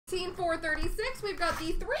Team 436, we've got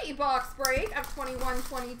the 3-box break of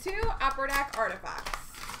 21-22 Upper Deck Artifacts.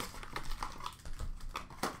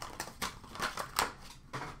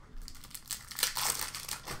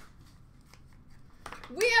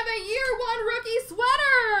 We have a Year 1 rookie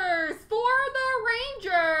sweaters for the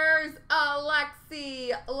Rangers,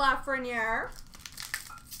 Alexis Lafreniere.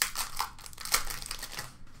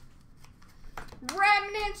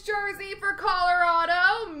 Remnants jersey for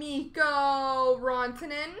Colorado, Mikko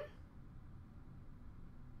Rantanen.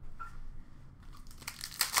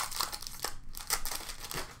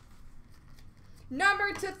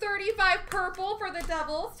 Number to 35 purple for the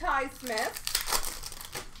Devils, Ty Smith.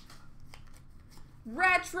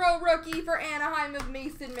 Retro rookie for Anaheim of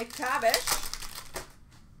Mason McTavish.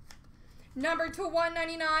 Number to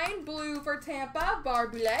 199 blue for Tampa,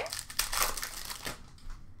 Barboulay.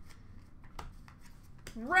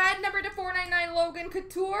 Red number to 499 Logan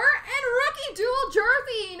Couture. And rookie dual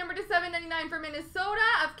jersey number to 799 for Minnesota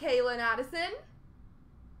of Kalen Addison.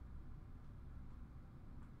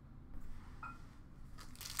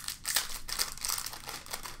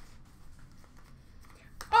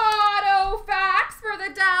 Auto facts for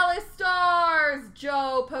the Dallas Stars,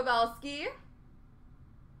 Joe Pavelski.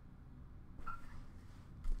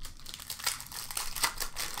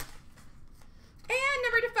 And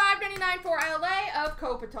number to 599 for LA of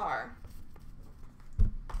Kopitar.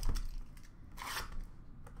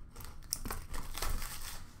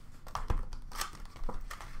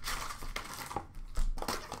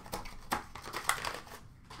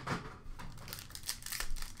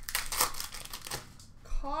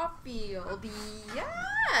 Caulfield,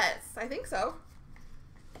 yes, I think so.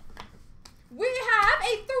 We have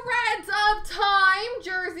a Threads of Time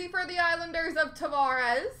jersey for the Islanders of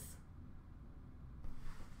Tavares.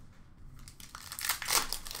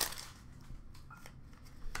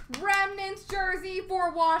 Remnants jersey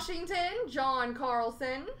for Washington, John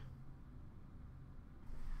Carlson.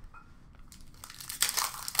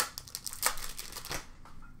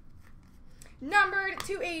 Numbered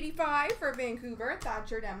 285 for Vancouver,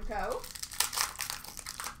 Thatcher Demko.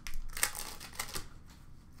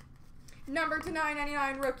 Number to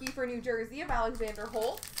 999 rookie for New Jersey of Alexander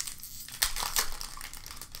Holt.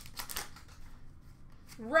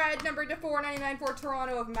 Red number to 499 for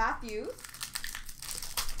Toronto of Matthews.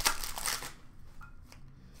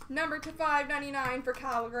 Number to 599 for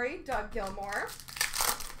Calgary, Doug Gilmour.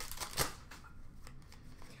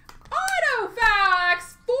 Auto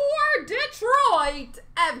facts for Detroit,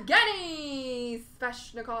 Evgeny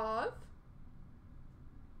Sveshnikov.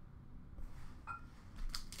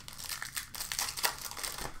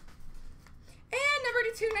 And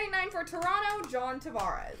number to 299 for Toronto, John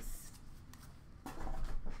Tavares.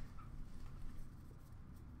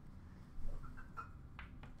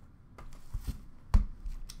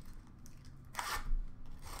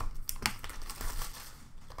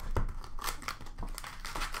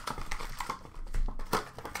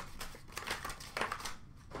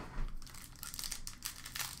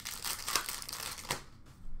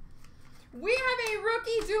 We have a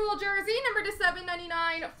rookie dual jersey, number to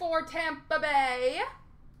 799 for Tampa Bay,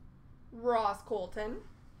 Ross Colton.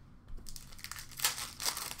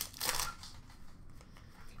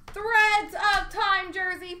 Threads of Time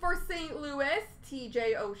jersey for St. Louis,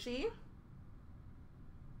 TJ Oshie.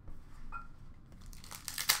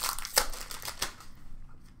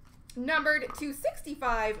 Numbered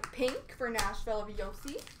 265 pink for Nashville of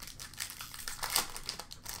Yossi.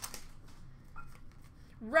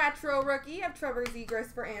 Retro rookie of Trevor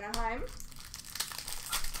Zegras for Anaheim.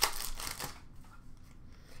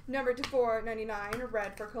 Number to 499,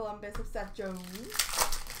 red for Columbus of Seth Jones.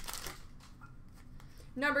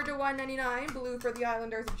 Number to 199, blue for the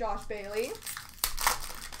Islanders of Josh Bailey.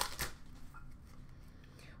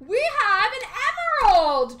 We have an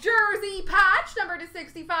Emerald jersey patch, number to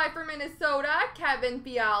 65 for Minnesota, Kevin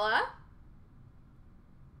Fiala.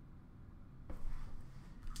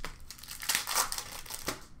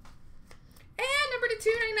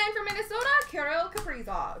 $2.99 for Minnesota, Kirill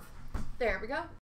Kaprizov. There we go.